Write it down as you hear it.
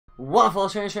What fellow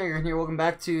Trainer here, welcome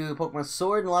back to Pokemon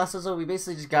Sword. In the last episode, we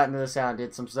basically just got into the sound,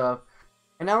 did some stuff.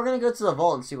 And now we're gonna go to the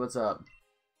vault and see what's up.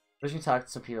 We should talk to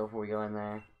some people before we go in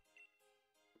there.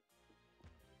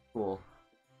 Cool.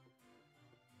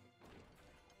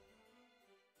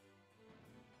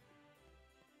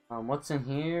 What's in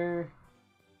here?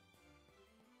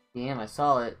 Damn, I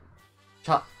saw it.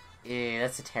 Yeah,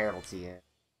 that's a terrible TM.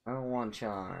 I don't want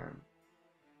Charm.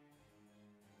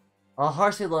 Oh,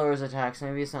 harshly lowers attacks.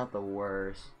 Maybe it's not the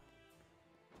worst.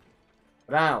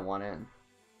 But I don't want it.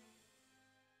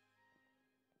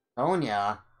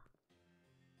 Sonya.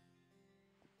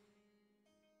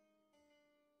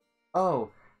 Oh,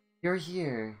 you're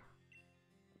here.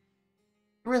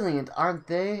 Brilliant, aren't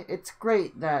they? It's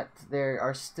great that there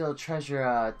are still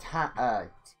treasure,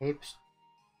 tape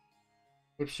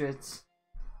strips.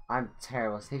 I'm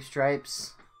terrible. Tape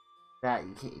stripes that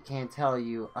you can't tell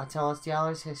us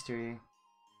Galor's history.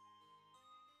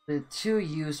 The two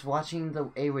youths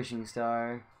watching a wishing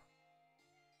star.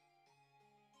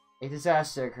 A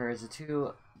disaster occurs.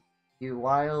 The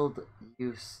wild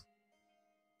youths.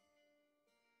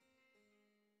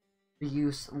 The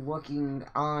youths looking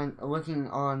on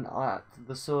at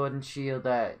the sword and shield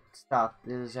that stopped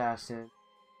the disaster.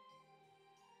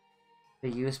 The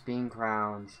youths being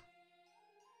crowned.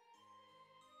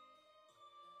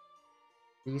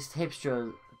 These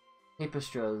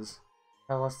tapestries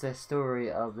tell us the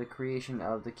story of the creation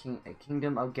of the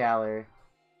kingdom of Galor.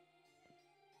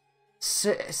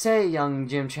 Say, young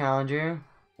gym challenger,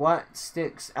 what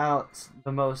sticks out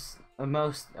the most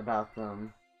about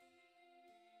them?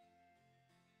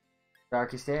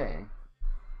 Darkest Day.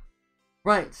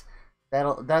 Right,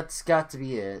 that's got to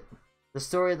be it. The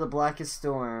story of the blackest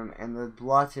storm and the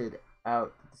blotted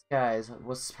out skies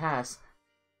was passed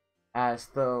as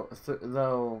though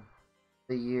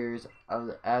the years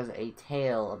as a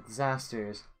tale of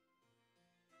disasters.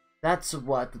 That's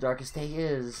what the Darkest Day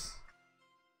is.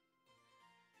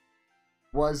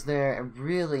 Was there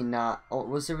really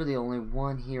only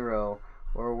one hero,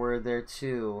 or were there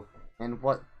two? And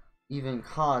what even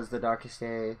caused the Darkest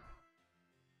Day?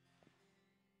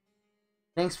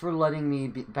 Thanks for letting me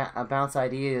bounce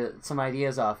some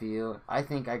ideas off of you. I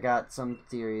think I got some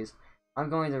theories. I'm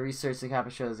going to research the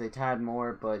capuchons a tad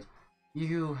more, but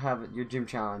you have your gym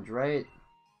challenge, right?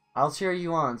 I'll cheer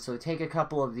you on, so take a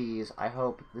couple of these. I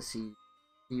hope to see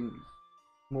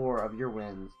more of your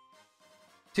wins.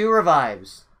 2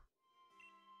 revives.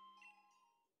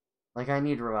 Like, I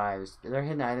need revives. Are there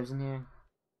hidden items in here?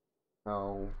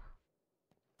 No.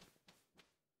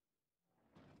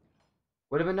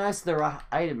 Would have been nice if there were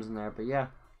items in there, but yeah.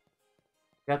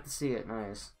 Got to see it.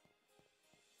 Nice.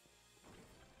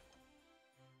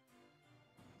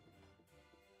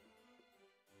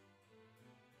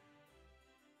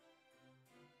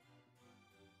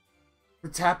 The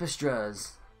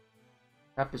tapestries.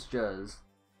 Tapestries,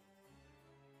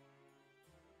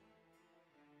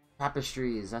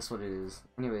 that's what it is.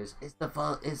 Anyways, it's the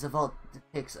vault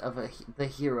depicts of the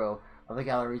hero of the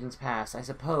Galor region's past. I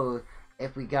suppose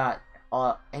if we got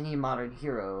any modern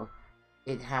hero,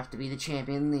 it'd have to be the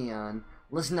champion Leon.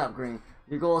 Listen up, Green.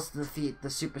 Your goal is to defeat the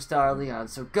superstar Leon,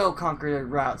 so go conquer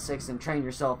Route 6 and train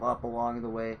yourself up along the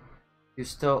way to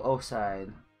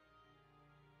SwSh.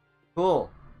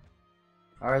 Cool.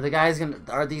 Are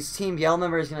these Team Yell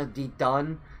members gonna be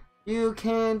done? You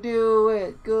can do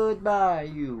it. Goodbye.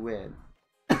 You win.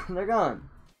 They're gone.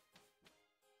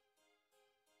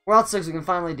 Route 6, we can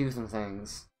finally do some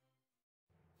things.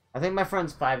 I think my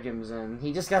friend's 5 gyms in.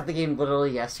 He just got the game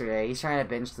literally yesterday. He's trying to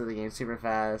binge through the game super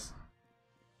fast.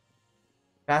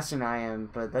 Faster than I am,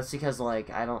 but that's because,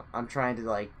 like, I'm trying to,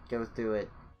 like, go through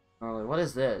it normally. What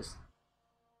is this?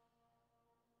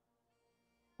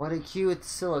 What a cute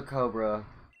Silicobra.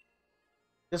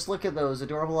 Just look at those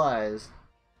adorable eyes.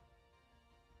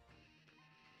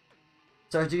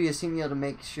 It's our duty as Team to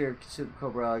make sure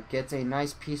Silicobra gets a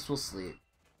nice peaceful sleep.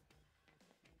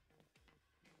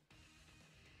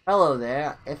 Hello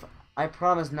there. If I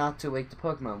promise not to wake the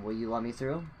Pokemon, will you let me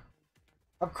through?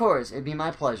 Of course, it'd be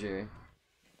my pleasure.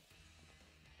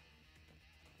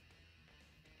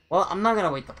 Well, I'm not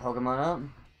gonna wake the Pokemon up.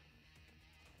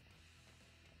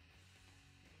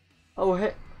 Oh,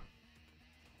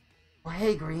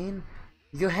 hey, Green.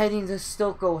 You're heading to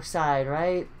Stoko side,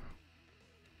 right?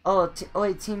 Oh,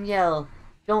 wait, Team Yell.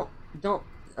 Don't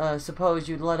suppose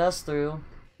you'd let us through?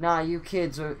 Nah, you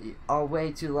kids are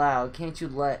way too loud. Can't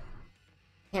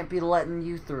be letting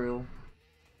you through.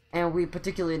 And we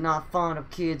particularly not fond of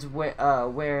kids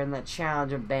wearing that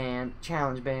challenge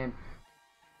band.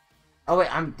 Oh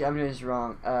wait, I'm doing this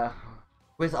wrong.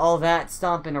 With all that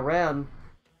stomping around,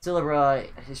 Silabra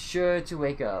is sure to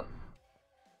wake up.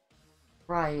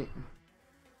 Right.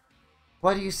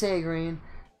 What do you say, Green?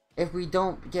 If we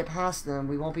don't get past them,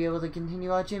 we won't be able to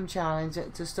continue our gym challenge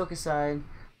to Stokaside.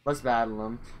 Let's battle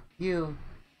them.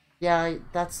 Yeah,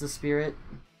 that's the spirit.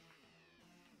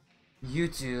 You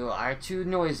two are too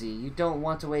noisy. You don't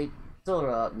want to wake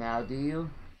Silabra up now, do you?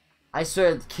 I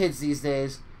swear, the kids these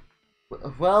days.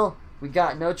 Well, we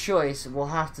got no choice. We'll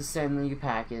have to send you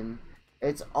packing.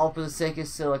 It's all for the sake of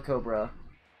Silicobra.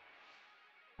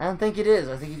 I don't think it is.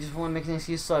 I think you just want to make an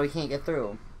excuse so we can't get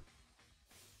through.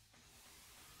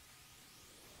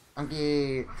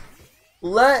 Okay.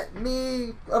 Let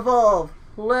me evolve.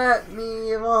 Let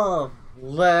me evolve.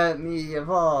 Let me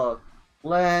evolve.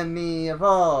 Let me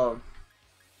evolve.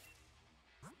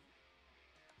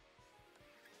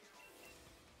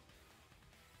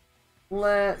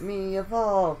 Let me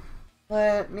evolve.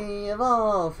 Let me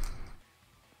evolve.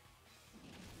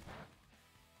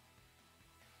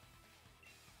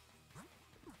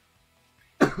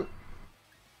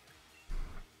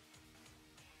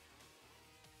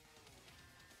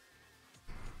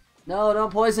 No,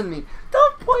 don't poison me.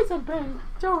 Don't poison me.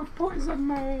 Don't poison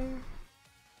me.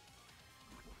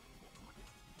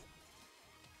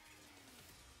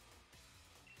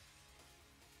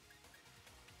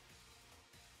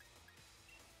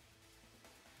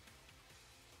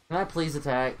 Can I please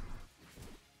attack?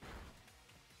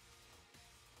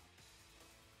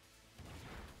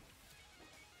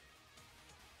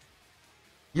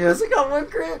 Yes, I got one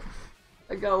crit.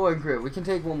 I got one crit. We can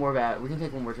take one more bat. We can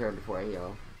take one more turn before I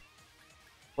heal.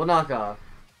 We'll knock off.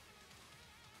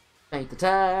 Faint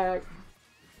attack.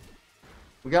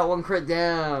 We got one crit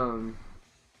down.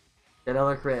 Get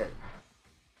another crit.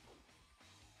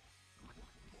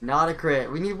 Not a crit.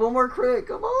 We need one more crit.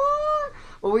 Come on.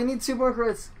 Well, we need two more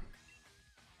crits.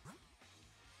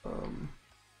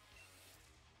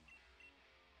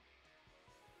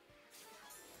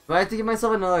 Do I have to give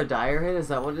myself another dire hit? Is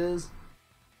that what it is?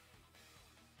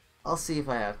 I'll see if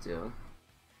I have to.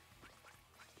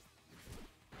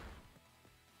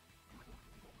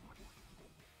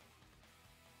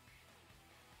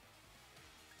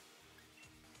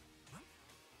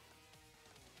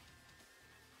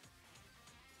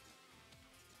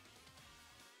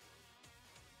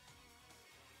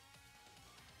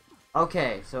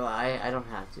 Okay, so I don't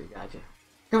have to. Gotcha.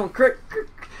 Come on, crit, crit,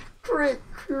 crit,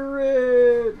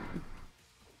 crit.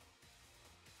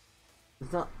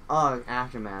 It's not. Oh,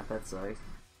 aftermath. That sucks.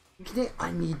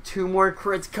 I need two more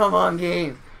crits. Come on,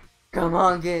 game. Come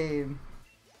on, game.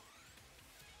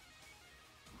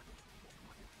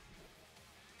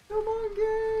 Come on,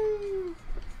 game.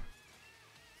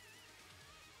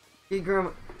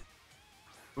 Ingram.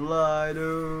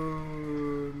 Lido.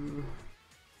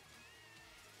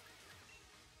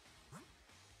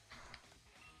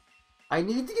 I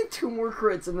need to get two more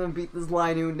crits and then beat this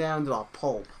Linoon down to a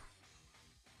pulp.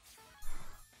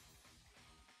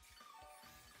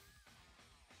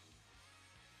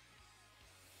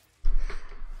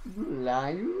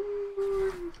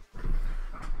 Linoon.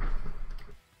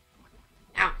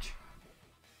 Ouch.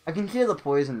 I can hear the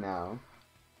poison now.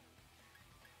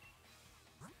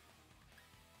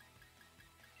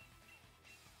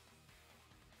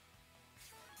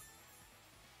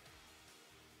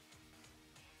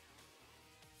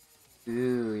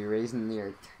 Ooh, you're raising your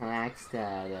attack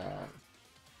stat up.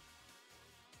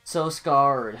 So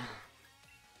scarred.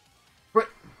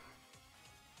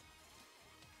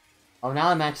 Oh, now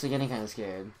I'm actually getting kind of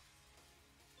scared.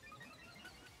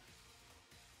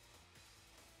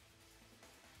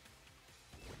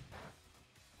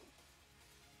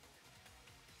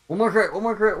 One more crit, one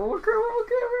more crit, one more crit, one more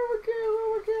crit, one more crit, one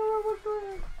more crit, one more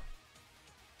crit.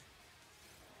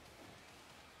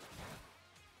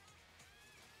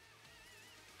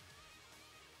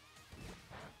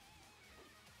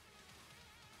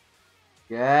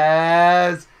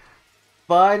 Yes!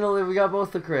 Finally, we got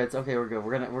both the crits. Okay, we're good.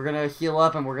 We're gonna heal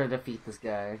up and we're gonna defeat this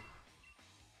guy.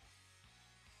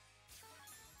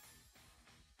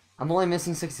 I'm only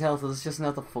missing 6 health, so it's just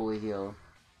enough to fully heal.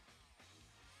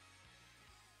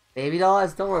 Baby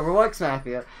dolls, don't worry, we're Wax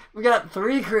Mafia. We got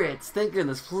 3 crits. Thank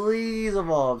goodness. Please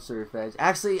evolve, Sirfetche'd.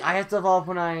 Actually, I have to evolve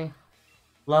when I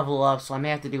level up, so I may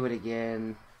have to do it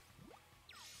again.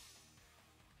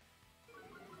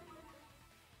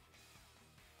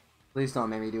 Please don't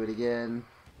make me do it again.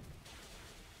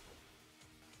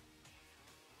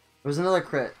 There's another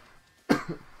crit.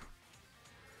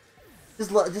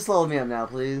 just level me up now,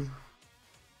 please.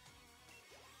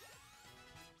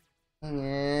 Dang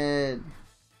it.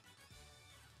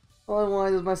 All I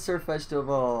wanted was my Sirfetche'd to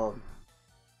evolve.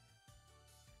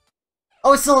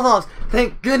 Oh, it still evolves!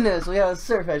 Thank goodness we have a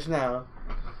Sirfetche'd now.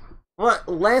 What?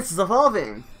 Lance is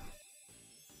evolving!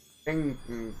 Ding,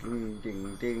 ding, ding,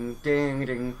 ding, ding, ding,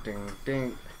 ding, ding,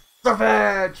 ding.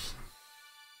 Sirfetche'd!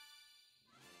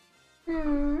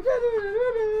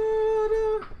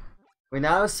 We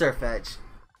now have Sirfetche'd.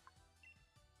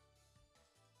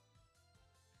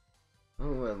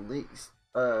 Oh, at least,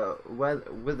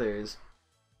 Withers,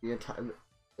 it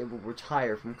will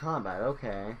retire from combat,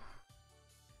 okay.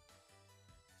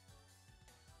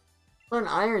 Learn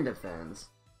Iron Defense.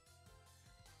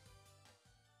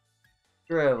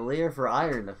 Leader for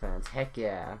Iron Defense, heck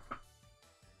yeah.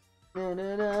 No,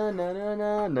 no, no, no, no,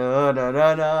 no, no, no,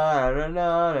 no, no,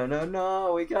 no, no,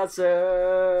 no, we got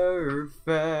Sirfetche'd.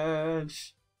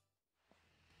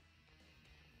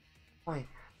 Wait,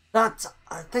 I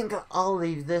think I'll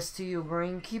leave this to you,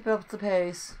 Green. Keep up the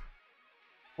pace.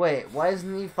 Wait, why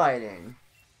isn't he fighting?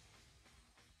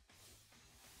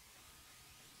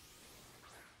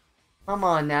 Come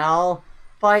on now,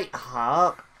 fight,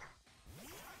 Hop.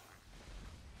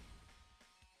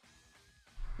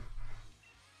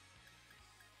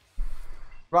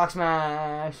 Rock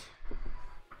Smash!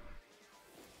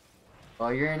 Oh,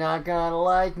 you're not gonna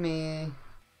like me.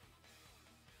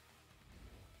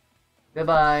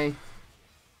 Goodbye.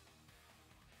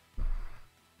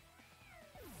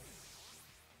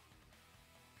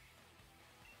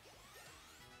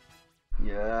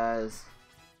 Yes.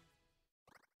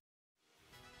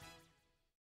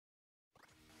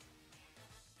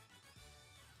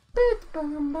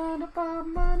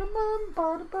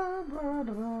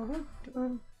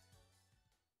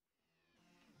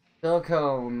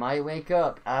 Silco might wake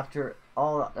up after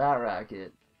all that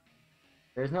racket.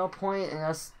 There's no point in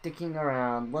us sticking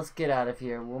around. Let's get out of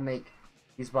here. We'll make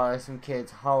these bothersome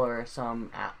kids holler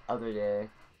some other day.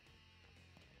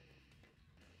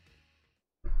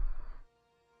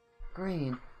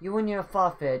 Green, you and your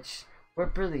Sfetche'd were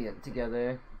brilliant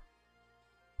together.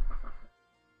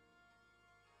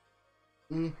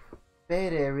 The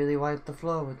Beta really wiped the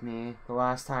floor with me the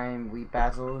last time we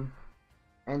battled.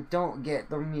 And don't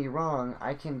get me wrong,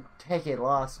 I can take a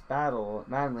lost battle.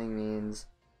 Battling means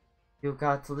you've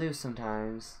got to lose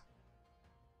sometimes.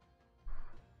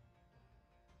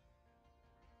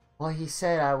 Well, he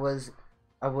said I was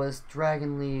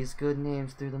Dragon Lee's good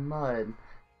names through the mud,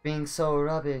 being so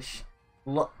rubbish,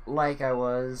 like I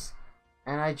was,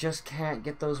 and I just can't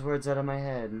get those words out of my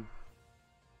head.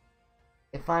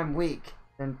 If I'm weak,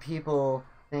 then people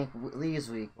think Lee's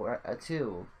weak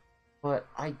too, but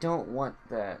I don't want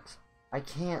that. I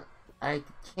can't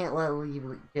let Lee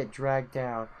get dragged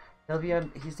down.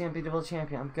 He's the unbeatable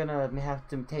champion. I'm gonna have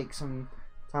to take some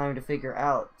time to figure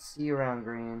out. See you around,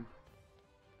 Green.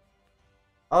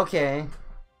 Okay.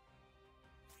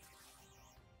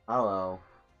 Hello.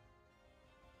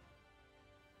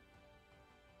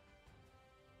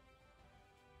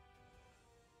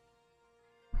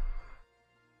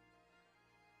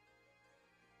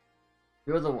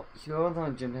 You're the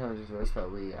one Jim Taylor just voiced by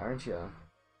Lee, aren't you?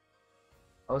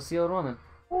 Oh, it's the old woman.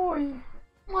 Oi,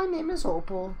 my name is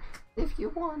Opal. If you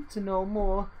want to know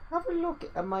more, have a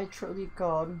look at my trolley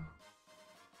card.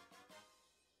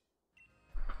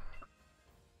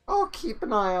 I'll keep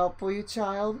an eye out for you,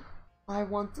 child. I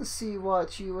want to see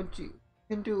what you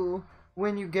can do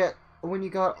when you go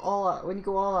all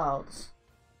out.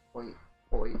 Oi,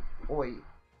 oi, oi.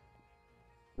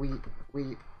 Weep,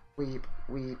 weep, weep,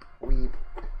 weep, weep,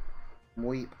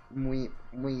 weep, weep,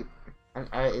 weep. And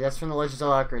that's from the Legends of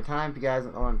Ocarina of Time. If you guys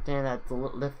don't understand that,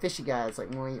 the fishy guy is like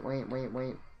wait, wait, wait,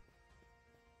 wait.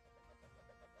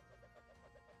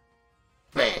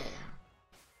 Bam.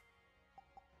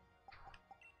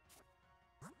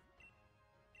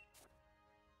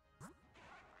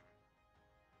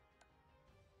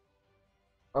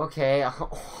 Okay.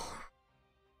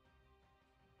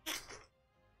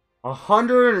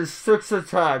 106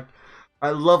 attack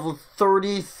at level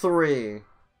 33.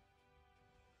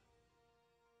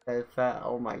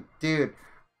 Oh my dude.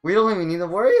 We don't even need to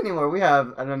worry anymore. We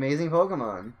have an amazing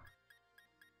Pokemon.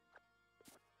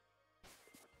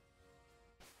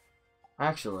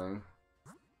 Actually.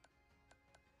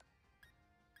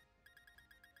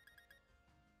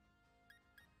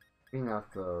 Bring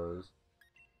out those.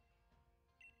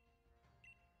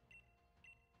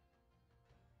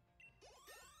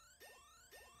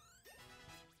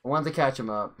 I want to catch him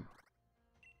up.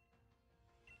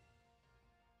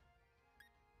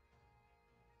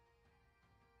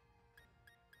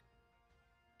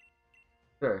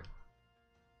 Sure.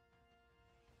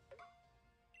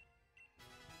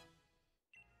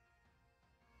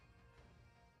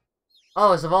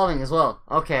 Oh, it's evolving as well.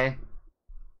 Okay.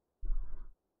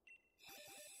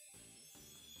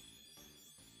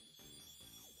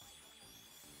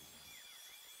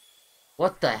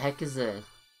 What the heck is it?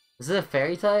 Is it a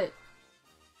fairy type?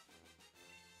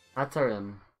 That's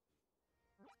him.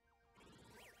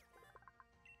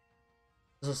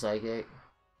 This is psychic.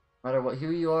 No matter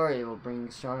who you are, it will bring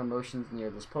strong emotions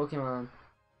near this Pokemon.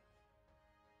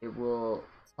 It will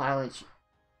silence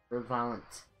or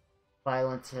violently.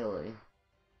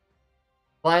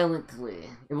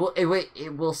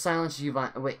 It will silence you.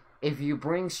 If you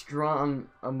bring strong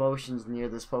emotions near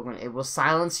this Pokemon, it will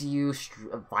silence you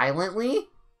violently.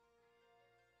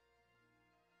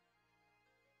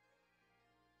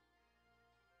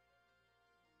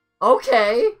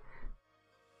 Okay.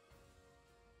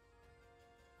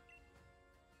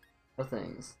 No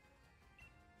things.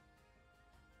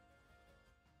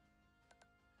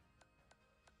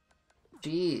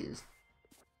 Jeez.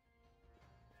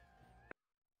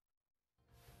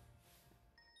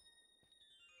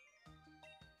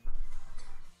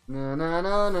 No no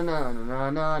no no no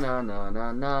no no no no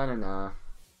no no no.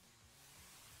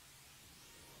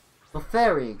 The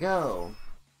fairy, go.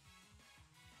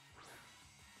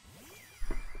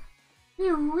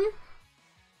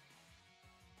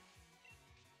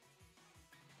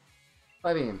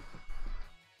 I mean,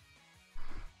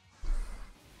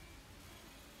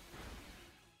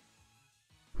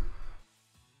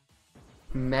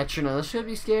 Metronome, this should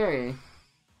be scary.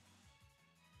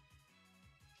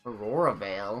 Aurora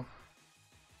Veil.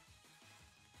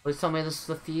 Please tell me this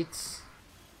defeats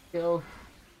skill.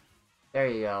 There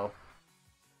you go.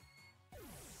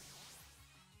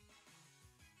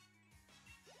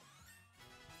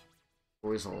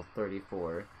 Level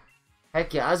 34.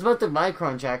 Heck yeah, I was about to buy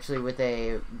Crunch actually with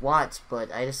a Watts,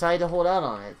 but I decided to hold out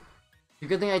on it. It's a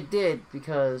good thing I did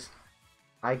because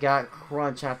I got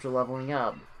Crunch after leveling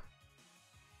up.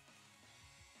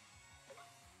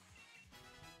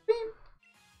 Beep.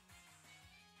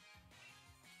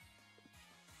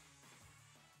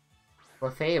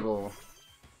 Clefable.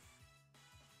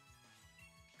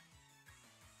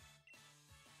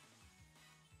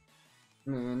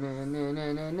 No, no, no,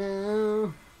 no, no,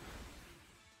 no.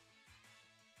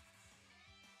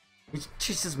 It's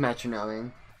just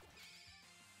metronoming.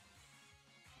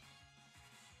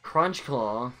 Crunch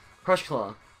Claw. Crush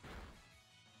Claw.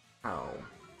 Ow.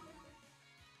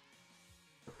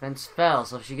 Defense fell,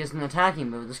 so if she gets an attacking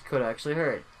move, this could actually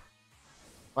hurt.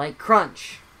 Like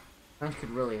Crunch. Crunch could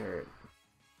really hurt.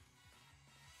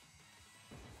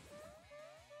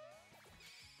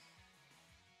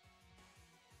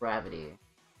 Gravity.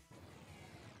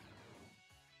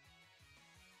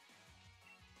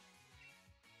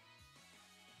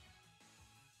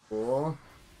 Cool.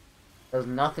 Does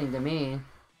nothing to me.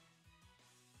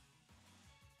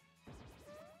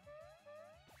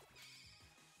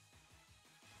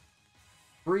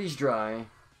 Freeze dry.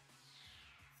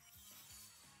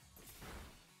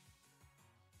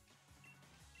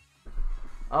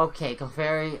 Okay,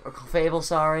 Clefable,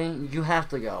 sorry. You have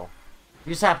to go.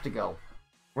 You just have to go.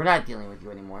 We're not dealing with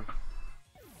you anymore.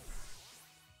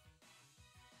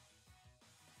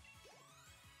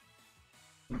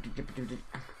 I'm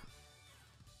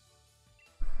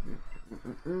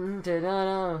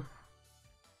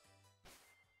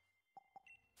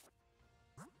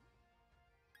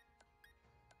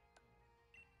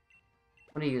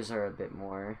gonna use her a bit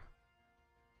more.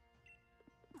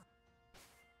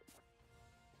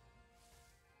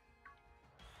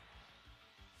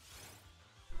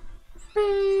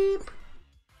 Beep!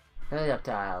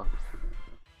 Reptile.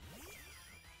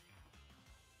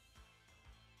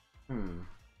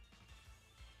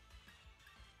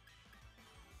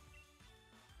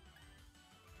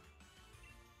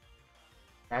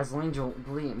 Dazzling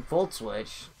Gleam. Volt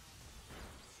Switch.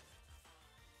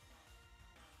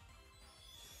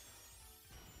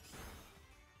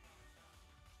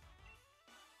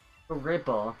 Oh, Great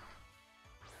Ball.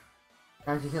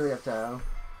 Time to kill the reptile.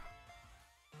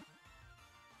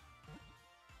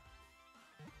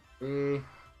 3,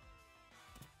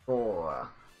 4.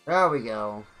 There we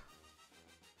go.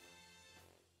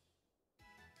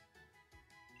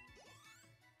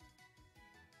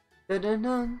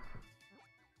 Dun-dun-dun.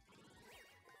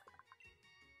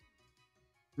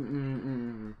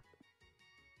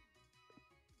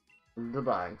 The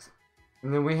bugs.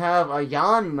 And then we have a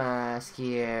Yawn Mask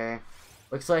here.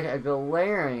 Looks like a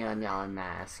Galarian Yawn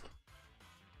Mask.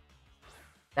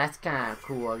 That's kinda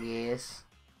cool, I guess.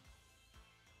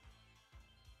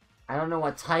 I don't know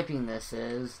what typing this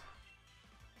is.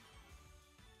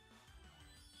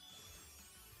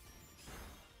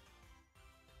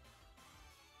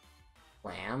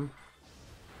 Lamb.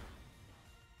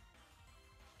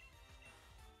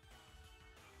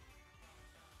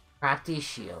 Crafty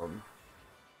Shield.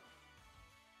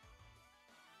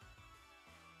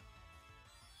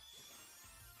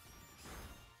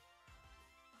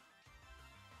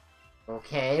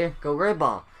 Okay, go Great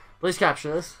Ball. Please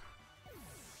capture this.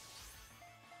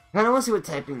 I kinda wanna see what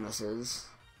typing this is.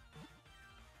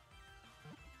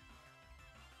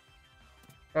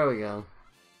 There we go.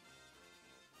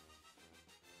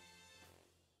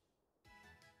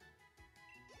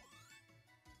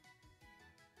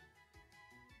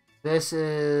 This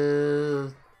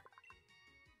is...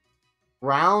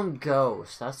 Round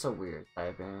Ghost. That's a weird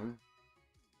typing.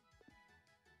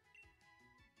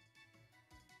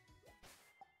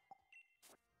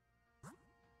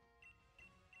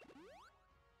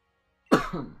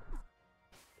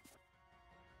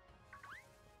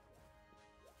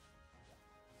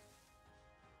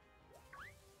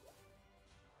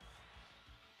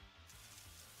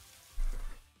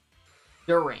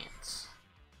 Durant.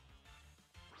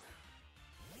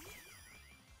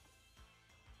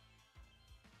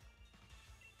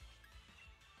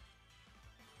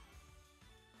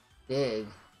 Dig.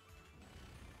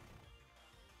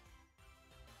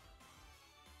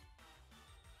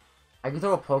 I can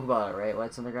throw a Pokeball at it, right? While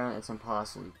it's on the ground, it's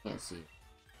impossible. You can't see.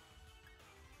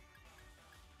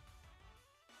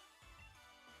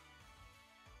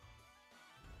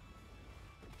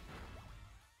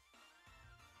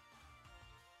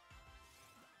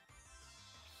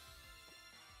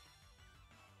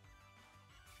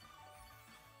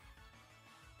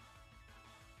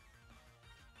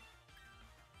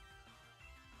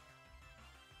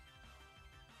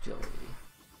 Agility.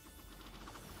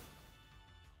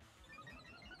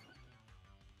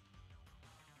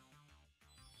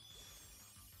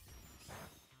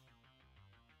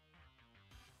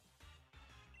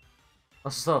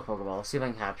 I'll still a Pokeball. See if I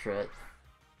can capture it.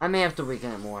 I may have to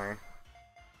weaken it more.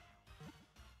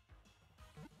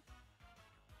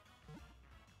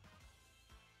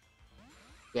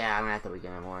 Yeah, I'm gonna have to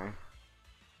weaken it more.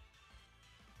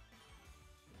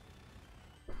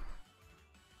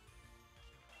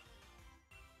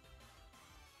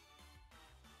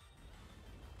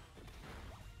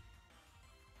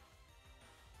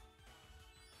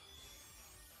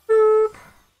 Boop.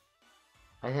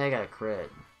 I think I got a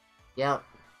crit. Yep.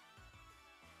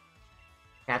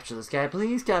 Capture this guy,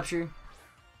 please capture.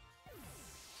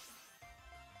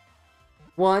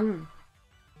 1,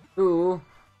 2,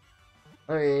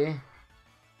 3.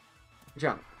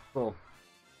 Jump. Cool.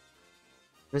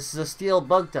 This is a steel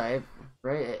bug type,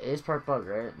 right? It is part bug,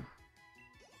 right?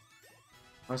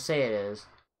 I'll say it is.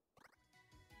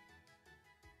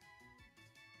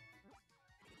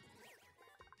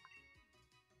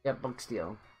 Yep, bug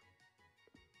steel.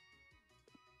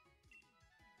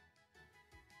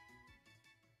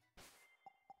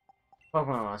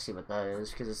 Pokemon, I want to see what that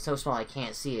is, because it's so small I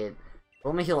can't see it. But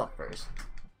let me heal up first.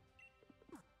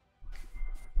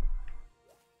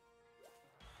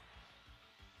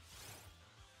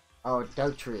 Oh,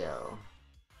 Doug Trio.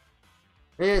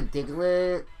 Hey,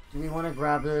 Diglett. Do we want to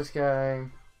grab this guy?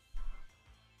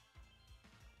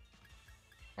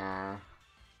 Nah.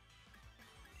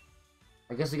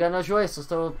 I guess we got no choice. Let's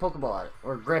throw a Pokeball at it.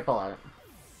 Or Great Ball at it.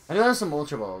 I do have some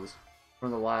Ultra Balls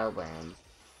from the Wildlands.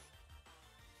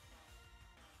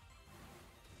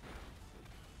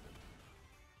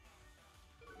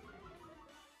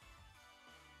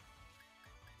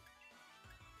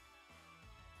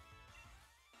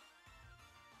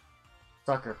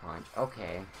 Sucker Punch.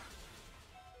 Okay.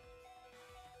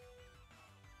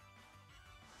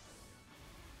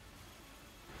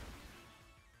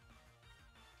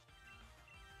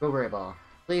 Go Great Ball.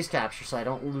 Please capture so I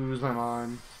don't lose my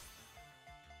Mon.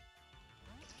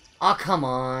 Oh, come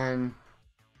on.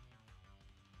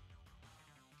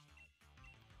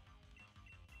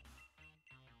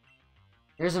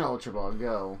 Here's an Ultra Ball.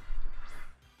 Go.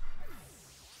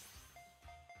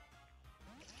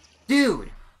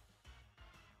 Dude!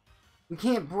 You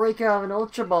can't break out of an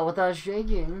Ultra Ball without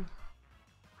shaking.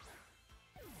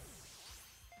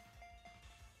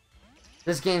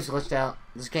 This game's glitched out.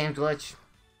 This game's glitched.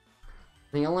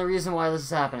 The only reason why this is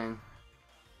happening.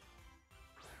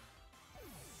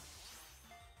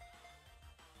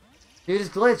 Dude, it's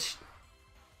glitched.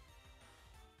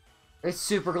 It's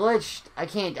super glitched. I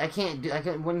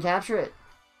wouldn't capture it.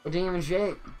 It didn't even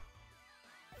shake.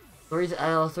 Three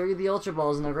of the Ultra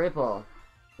Balls and the Great Ball.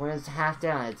 When it's half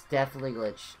down, it's definitely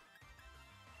glitched.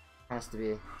 Has to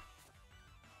be.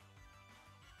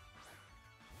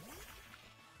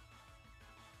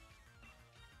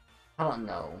 How about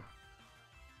no?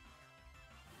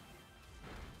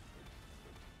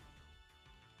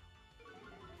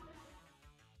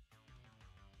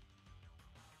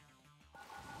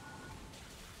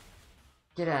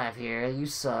 Get out of here, you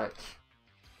suck.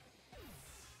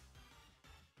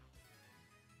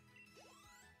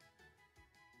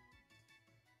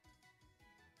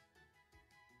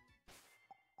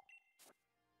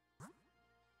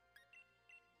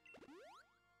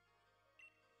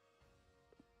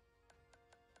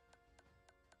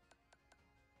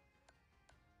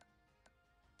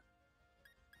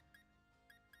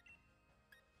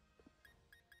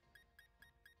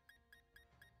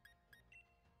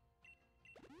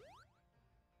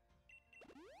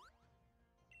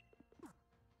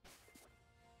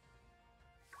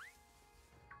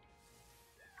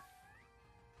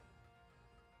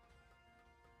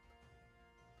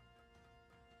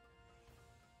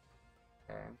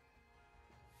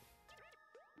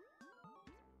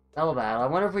 Double battle. I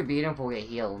wonder if we beat him if we'll get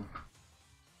healed.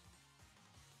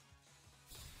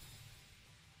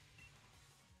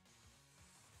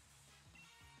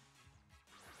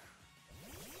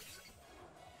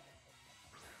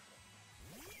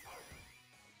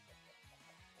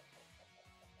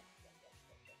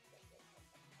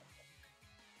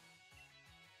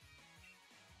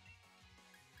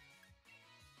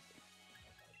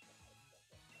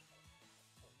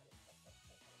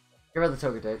 Get rid of the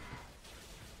Togetic.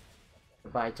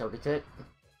 Goodbye, Togetic.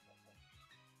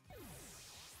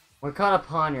 We caught a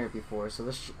Ponder before, so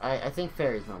this I think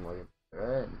Fairy's normal,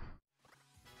 right?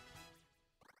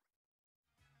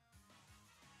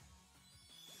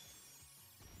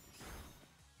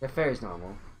 Yeah, Fairy's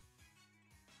normal.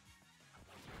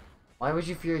 Why would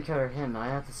you Fury Cutter him? I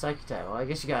have to Psychic Attack. Well, I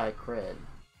guess you got a crit.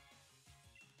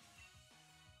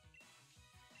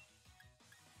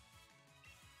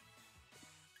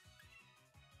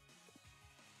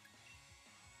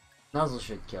 Nuzzle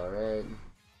should kill, right?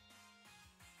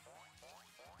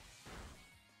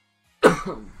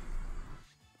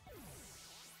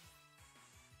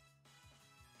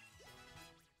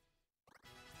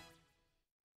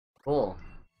 Cool.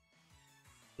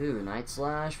 Ooh, Night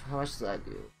Slash? How much does that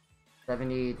do?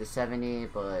 70 to 70,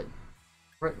 but...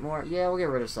 Crit more? Yeah, we'll get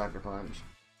rid of Sucker Punch.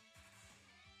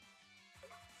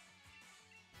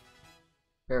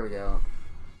 There we go.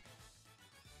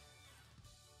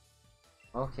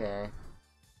 Okay.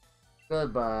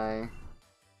 Goodbye.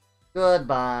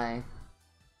 Goodbye.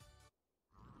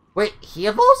 Wait, he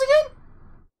evolves again?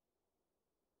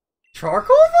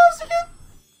 Charcoal evolves again?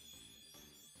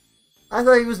 I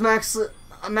thought he was max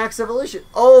evolution.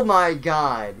 Oh my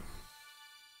god.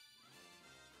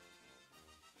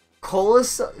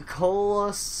 Colossal.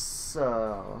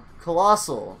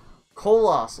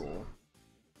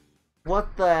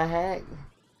 What the heck?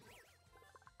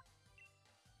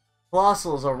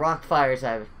 Colossal is a rock fire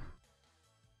type.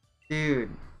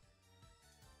 Dude.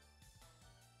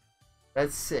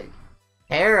 That's sick.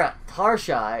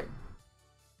 Tarshot.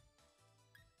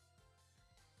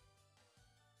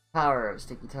 Power of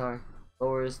Sticky Tar.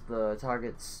 Lowers the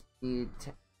target's speed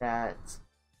that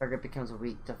target becomes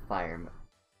weak to fire.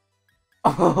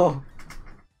 Oh!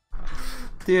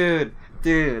 Dude.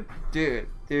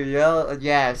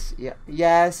 Yes.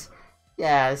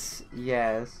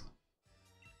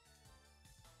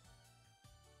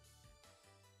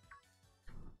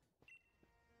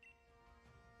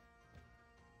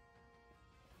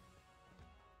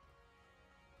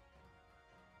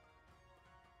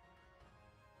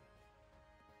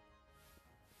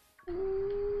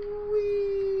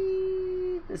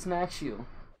 Whee! This max you.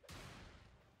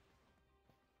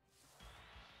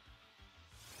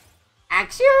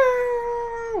 Action!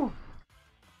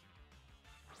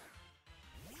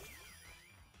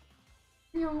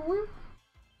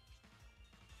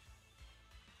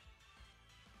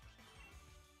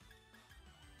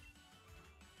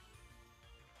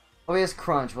 Oh, he has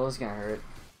Crunch. Well, it's gonna hurt.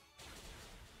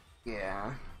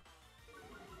 Yeah.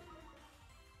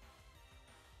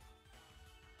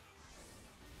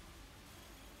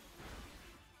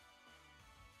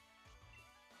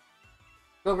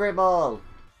 Go Great Ball!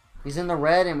 He's in the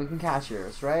red and we can catch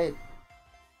yours, right?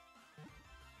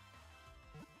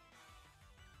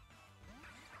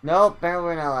 Nope, apparently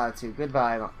we're not allowed to.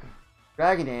 Goodbye.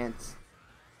 Dragon Dance.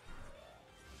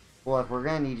 Look, we're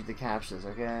gonna need you to catch this,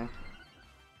 okay?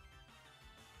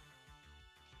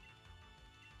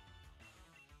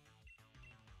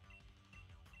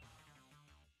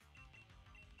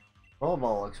 Roll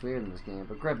Ball looks weird in this game,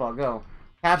 but Great Ball, go.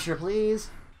 Capture, please!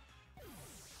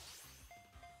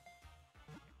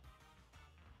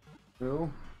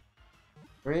 2,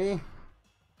 3.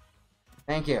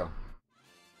 Thank you.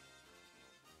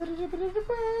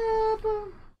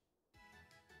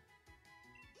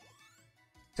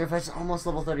 Sirfetche'd almost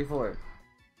level 34.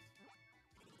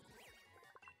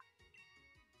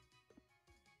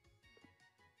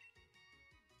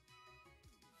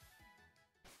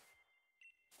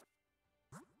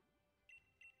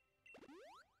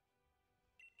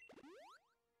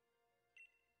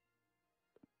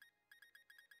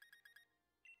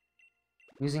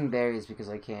 Using berries because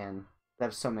I can. I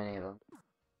have so many of them.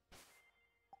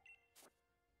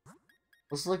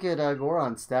 Let's look at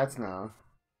Goron's stats now.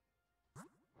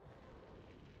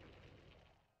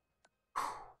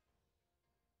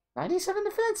 $97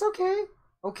 defense, okay.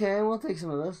 Okay, we'll take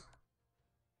some of this.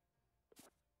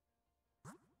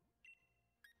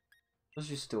 What's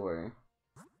your store?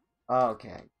 Oh,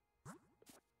 okay.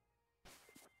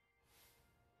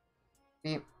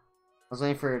 See, I was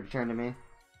waiting for it to turn to me.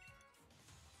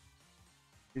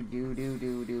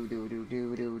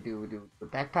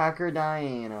 Backpacker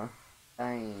Diana.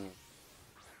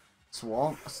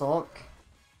 Swamp Sulk.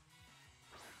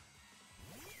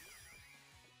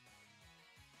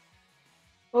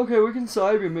 Okay, we can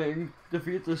side beam and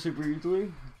defeat this super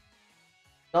easily.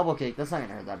 Double kick, that's not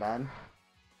gonna hurt that bad.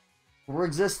 We're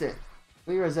existent.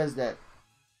 We resist it.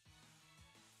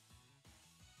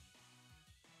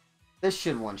 This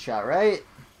should one shot, right?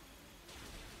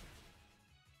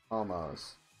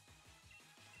 Almost.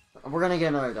 We're gonna get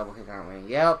another double kick, aren't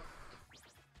we? Yep.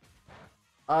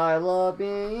 I love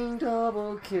being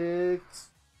double kicked.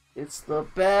 It's the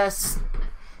best.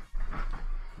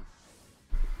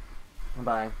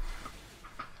 Bye.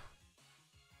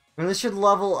 And this should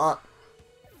level up.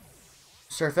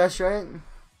 Sirfetche'd, right?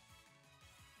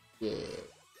 Yeah.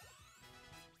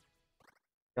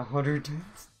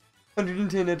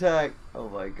 110 attack. Oh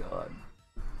my god.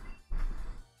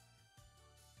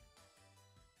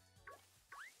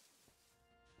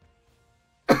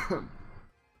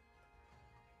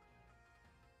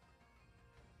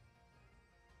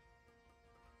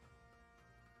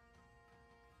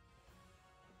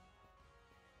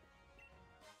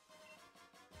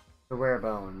 The rare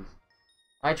bones.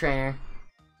 Hi, trainer.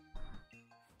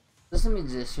 Is this a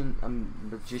magician? A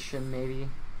magician, maybe?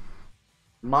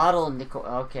 Model Nickel.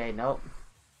 Okay, nope.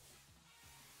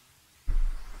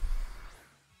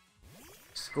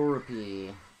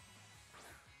 Scorpy.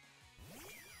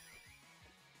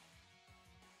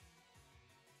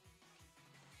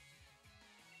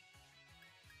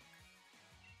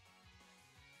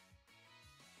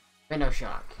 No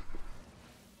shock.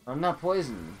 I'm not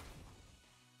poisoned.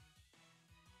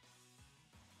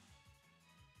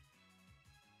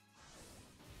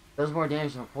 Does more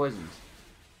damage than poisons.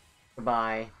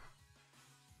 Goodbye.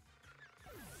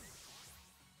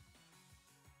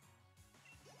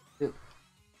 Ooh.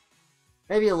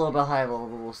 Maybe a little bit high level,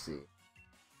 but we'll see.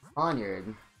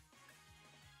 Onyard.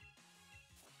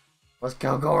 Let's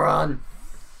go, Goron!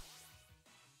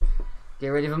 Get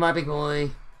ready for my big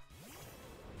boy.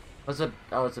 What's a?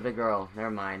 Oh, it's a big girl. Never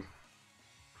mind.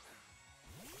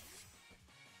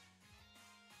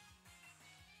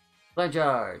 Flame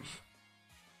charge.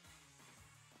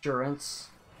 Endurance.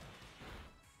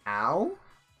 Ow.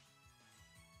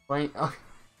 Flame. Oh,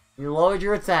 you lowered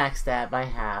your attack stat by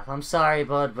half. I'm sorry,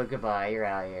 bud, but goodbye. You're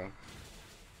out here.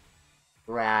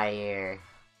 We're out here.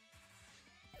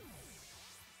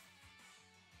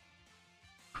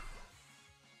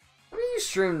 I mean, you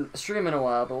stream in a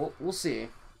while, but we'll see.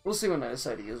 We'll see when I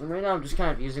decide to use them. Right now, I'm just kind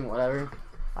of using whatever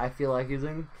I feel like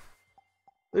using.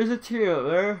 There's a tear up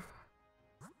there.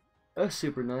 That's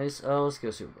super nice. Oh, let's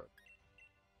go super.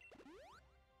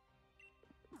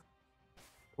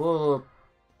 Whoa,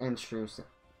 and stream stuff.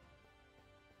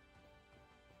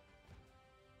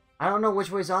 I don't know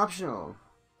which way's optional.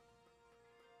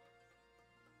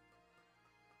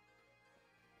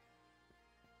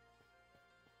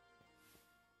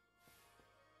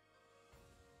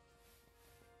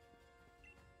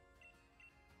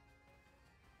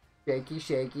 Shaky,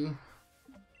 shaky.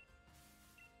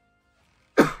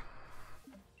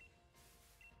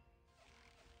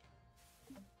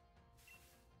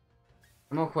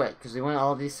 I'm gonna quit, because we want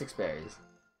all these 6 berries.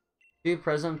 2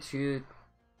 Prism, 2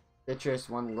 Citrus,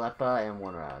 1 Lepa, and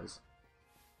 1 Raz.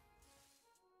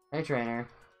 Hey, trainer.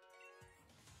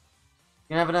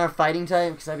 You gonna have another fighting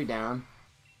type? Because I'd be down.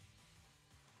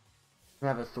 I'm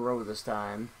gonna have a throw this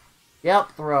time.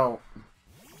 Yep, throw.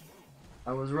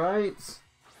 I was right.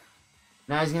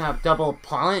 Now he's gonna have double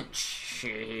punch.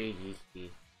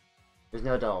 There's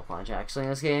no double punch, actually, in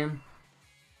this game.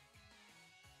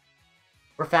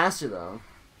 We're faster, though.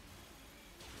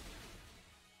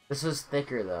 This was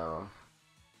thicker, though.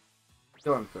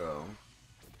 Storm throw.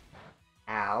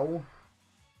 Ow.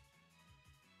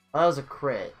 Oh, that was a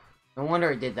crit. No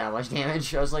wonder it did that much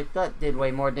damage. I was like, that did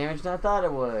way more damage than I thought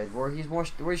it would. Where he's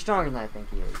way stronger than I think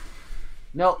he is.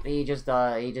 Nope, he just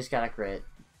got a crit.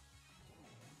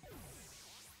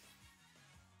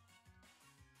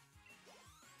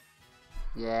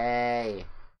 Yay.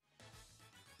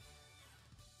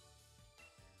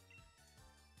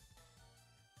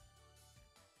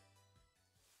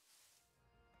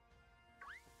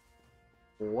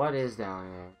 What is down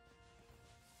here?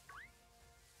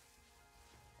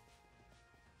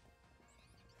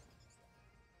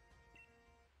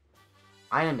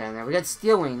 Item down there. We got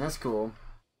Steel Wing. That's cool.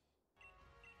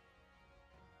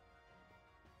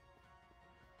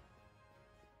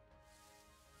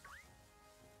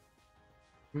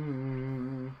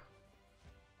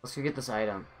 Let's go get this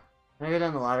item. Can I go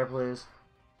down the ladder, please?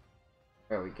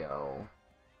 There we go.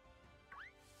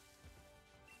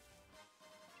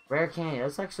 Rare candy.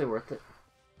 That's actually worth it.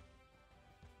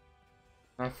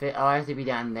 Oh, I have to be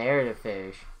down there to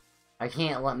fish. I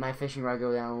can't let my fishing rod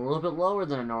go down a little bit lower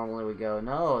than it normally would go.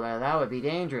 No, that would be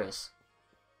dangerous.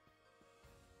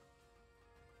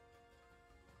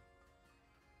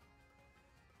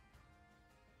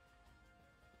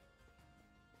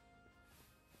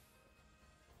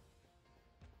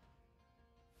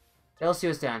 Let's see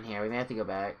what's down here. We may have to go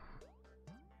back.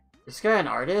 Is this guy an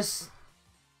artist?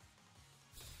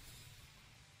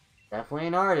 Definitely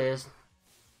an artist.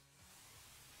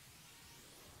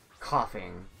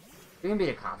 Coughing. We can beat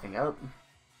a coughing up.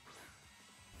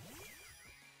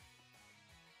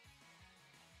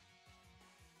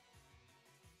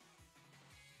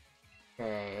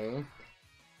 Okay.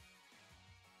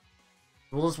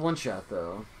 We'll just one shot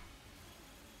though.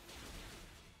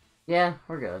 Yeah,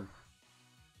 we're good.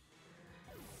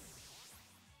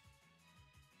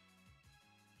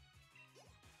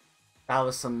 That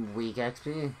was some weak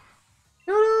XP.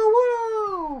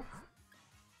 No!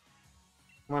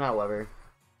 Why not Weber?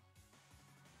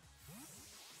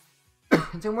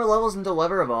 2 more levels until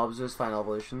Weber evolves to his final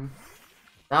evolution.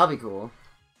 That'll be cool.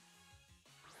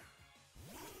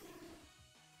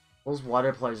 We'll just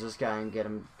water pledge this guy and get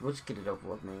him. We'll just get it over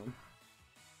with, man.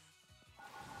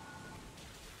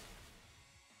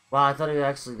 Wow, I thought it would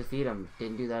actually defeat him.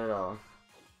 Didn't do that at all.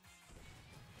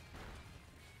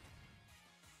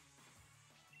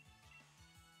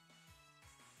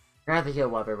 You're gonna have to kill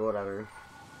Weber, but whatever.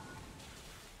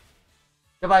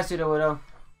 Goodbye, Pseudo Widow.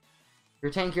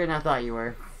 You're tankier than I thought you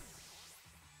were.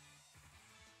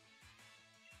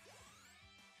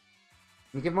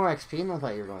 You get more XP than I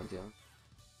thought you were going to.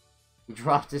 You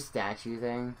dropped this statue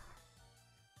thing.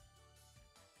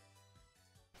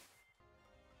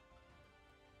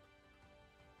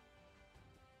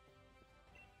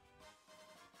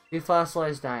 Two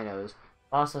fossilized dinos.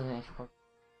 Fossilized.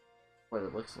 What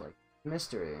it looks like.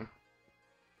 Mystery.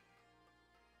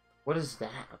 What is that?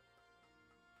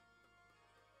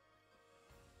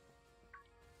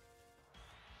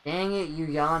 Dang it, you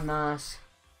yawn mask.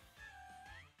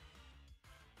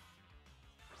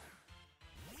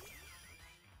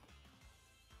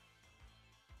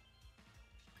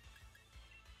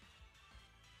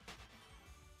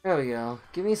 There we go.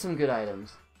 Give me some good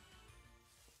items.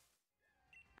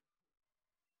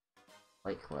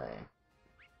 Like clay.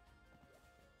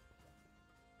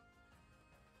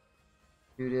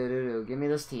 Give me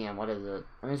this TM. What is it?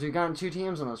 I mean, so we've gotten 2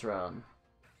 TMs on this round.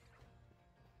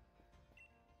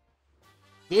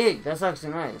 Gig! That's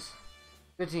actually nice.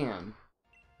 Good TM.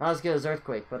 Not as good as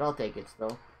Earthquake, but I'll take it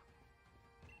still.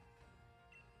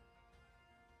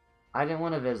 I didn't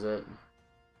want to visit.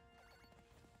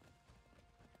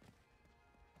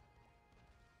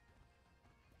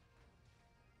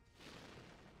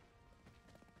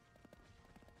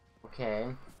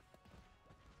 Okay.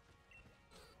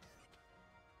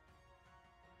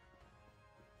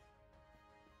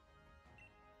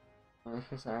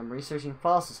 I'm researching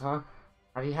fossils, huh?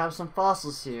 Have you have some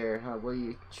fossils here? Will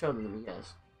you show them to me?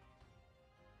 Yes.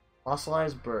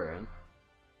 Fossilized bird.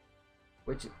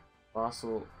 Which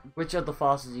of the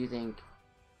fossils do you think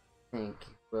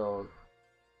will?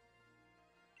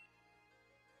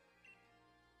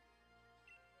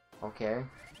 Okay.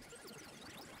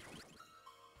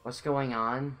 What's going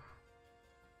on?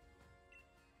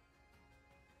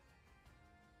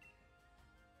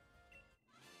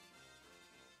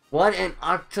 What an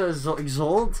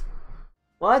Octozold?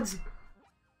 What?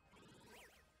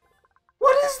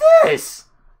 What is this?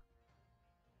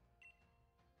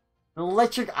 An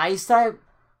electric ice type?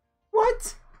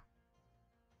 What?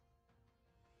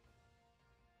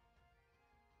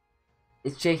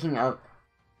 It's shaking up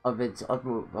of its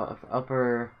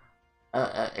upper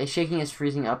it's shaking its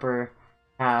freezing upper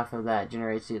half of that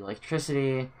generates the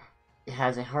electricity. It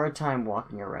has a hard time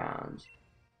walking around.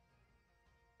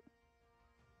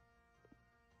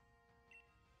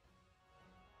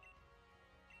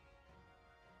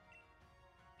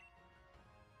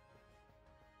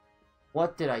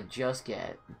 What did I just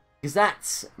get? Because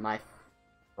that's my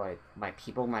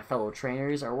people, my fellow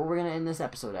trainers, are where we're going to end this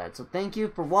episode at. So thank you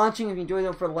for watching. If you enjoyed,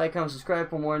 don't forget to like, comment, subscribe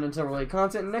for more Nintendo-related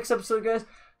content. In the next episode, guys,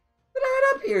 we're going to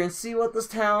head up here and see what this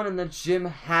town and the gym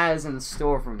has in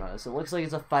store for us. It looks like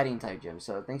it's a fighting type gym.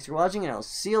 So thanks for watching, and I'll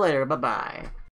see you later. Bye-bye.